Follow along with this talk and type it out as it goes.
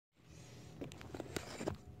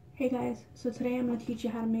Hey guys, so today I'm going to teach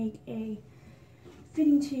you how to make a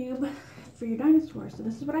feeding tube for your dinosaur. So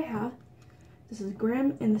this is what I have. This is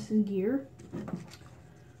Grimm and this is Gear.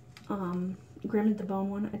 Grimm is the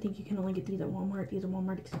bone one. I think you can only get these at Walmart. These are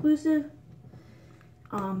Walmart exclusive.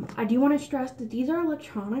 I do want to stress that these are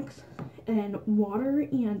electronics, and water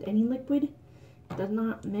and any liquid does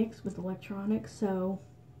not mix with electronics, so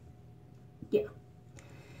yeah.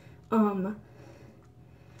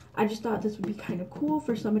 I just thought this would be kind of cool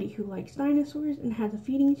for somebody who likes dinosaurs and has a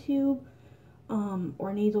feeding tube, or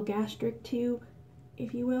a nasal gastric tube,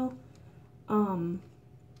 if you will. And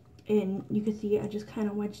you can see I just kind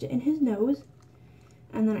of wedged it in his nose,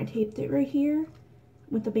 and then I taped it right here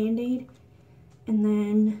with the band-aid, and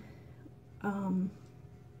then,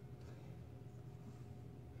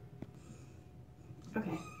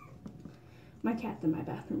 okay, my cat's in my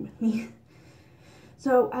bathroom with me.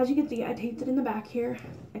 So, as you can see, I taped it in the back here.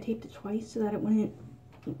 I taped it twice so that it wouldn't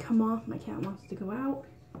come off. My cat wants to go out.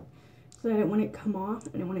 So that it wouldn't come off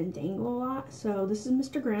and it wouldn't dangle a lot. So, this is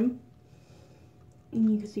Mr. Grimm.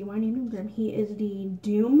 And you can see why I named him Grimm. He is the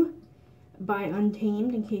Doom by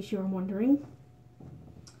Untamed, in case you are wondering.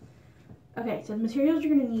 Okay, so the materials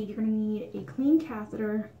you're going to need a clean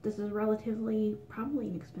catheter. This is relatively, probably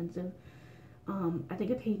inexpensive. I think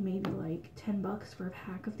I paid maybe like 10 bucks for a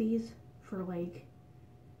pack of these, for like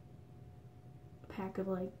pack of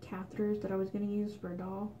like catheters that I was going to use for a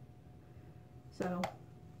doll. So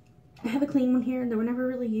I have a clean one here. They were never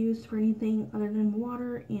really used for anything other than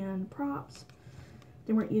water and props.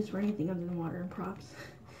 They weren't used for anything other than water and props.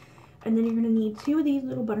 And then you're going to need 2 of these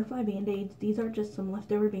little butterfly band-aids. These are just some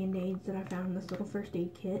leftover band-aids that I found in this little first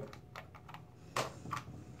aid kit.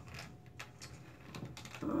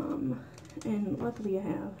 And luckily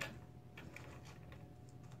I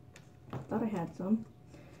thought I had some,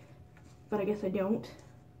 but I guess I don't.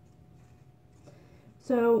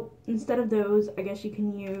 So instead of those, I guess you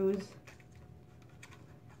can use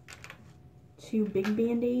 2 big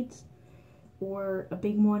band-aids, or a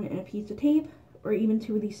big one and a piece of tape, or even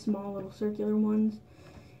 2 of these small little circular ones.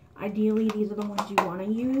 Ideally, these are the ones you want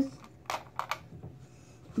to use,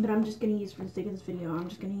 but I'm just going to use, for the sake of this video, I'm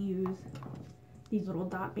just going to use these little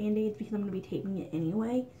dot band-aids because I'm going to be taping it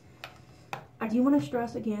anyway. I do want to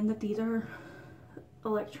stress again that these are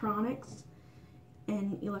electronics,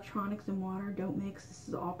 and electronics and water don't mix. This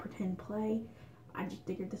is all pretend play. I just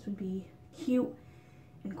figured this would be cute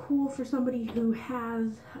and cool for somebody who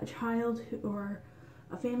has a child or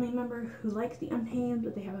a family member who likes the Untamed,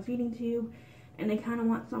 but they have a feeding tube and they kind of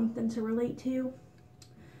want something to relate to.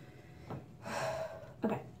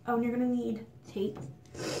 Okay, oh, and you're going to need tape.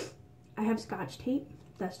 I have Scotch tape.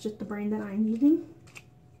 That's just the brand that I'm using.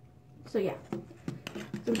 So yeah,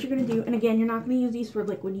 so what you're going to do, and again, you're not going to use these for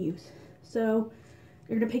liquid use. So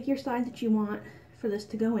you're going to pick your side that you want for this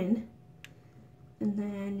to go in, and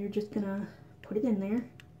then you're just going to put it in there,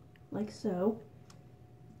 like so.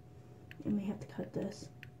 And we have to cut this.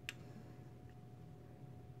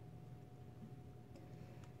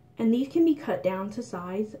 And these can be cut down to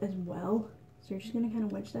size as well. So you're just going to kind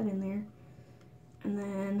of wedge that in there. And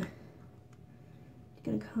then it's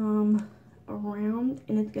going to come around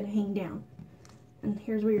and it's going to hang down. And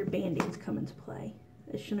here's where your band-aids come into play.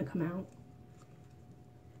 It shouldn't come out.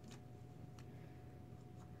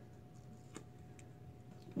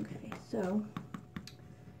 Okay, so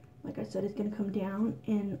like I said, it's going to come down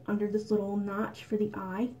and under this little notch for the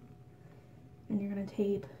eye. And you're going to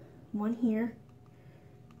tape one here.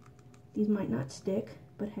 These might not stick,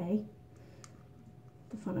 but hey,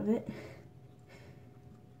 the fun of it.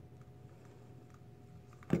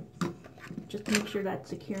 Just to make sure that's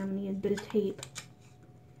secure, I'm going to need a bit of tape.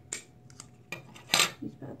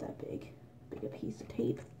 Use about that big a piece of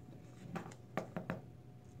tape.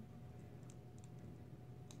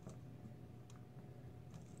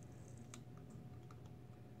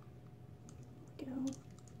 Go.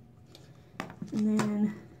 And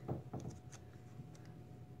then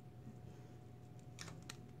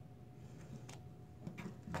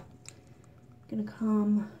I'm going to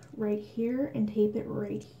come right here and tape it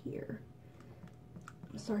right here.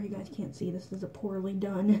 I'm sorry you guys can't see, this is a poorly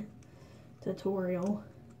done tutorial.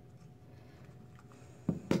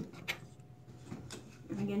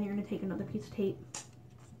 And again, you're going to take another piece of tape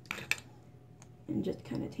and just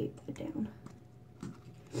kind of tape it down.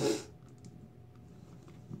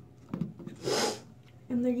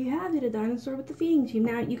 And there you have it, a dinosaur with the feeding tube.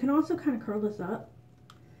 Now, you can also kind of curl this up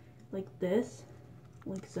like this,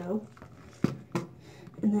 like so,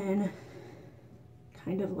 and then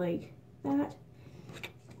kind of like that.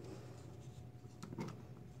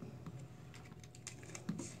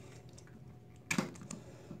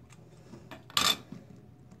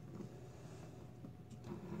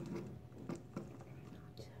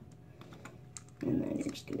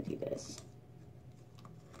 you're just going to do this.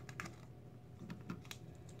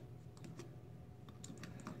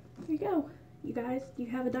 There you go. You guys, you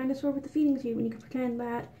have a dinosaur with a feeding tube, and you can pretend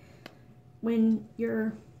that when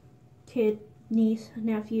your kid, niece,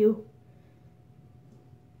 nephew,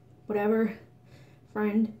 whatever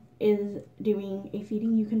friend is doing a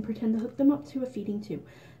feeding, you can pretend to hook them up to a feeding tube.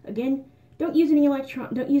 Again, don't use any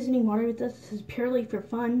water with this. This is purely for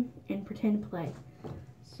fun and pretend play.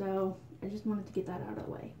 So I just wanted to get that out of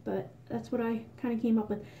the way. But that's what I kind of came up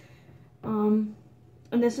with. And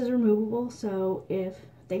this is removable, so if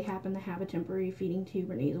they happen to have a temporary feeding tube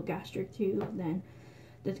or nasal gastric tube, then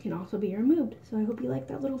this can also be removed. So I hope you like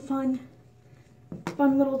that little fun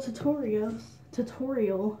little tutorial.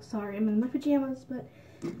 Sorry, I'm in my pajamas, but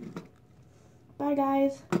bye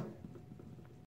guys.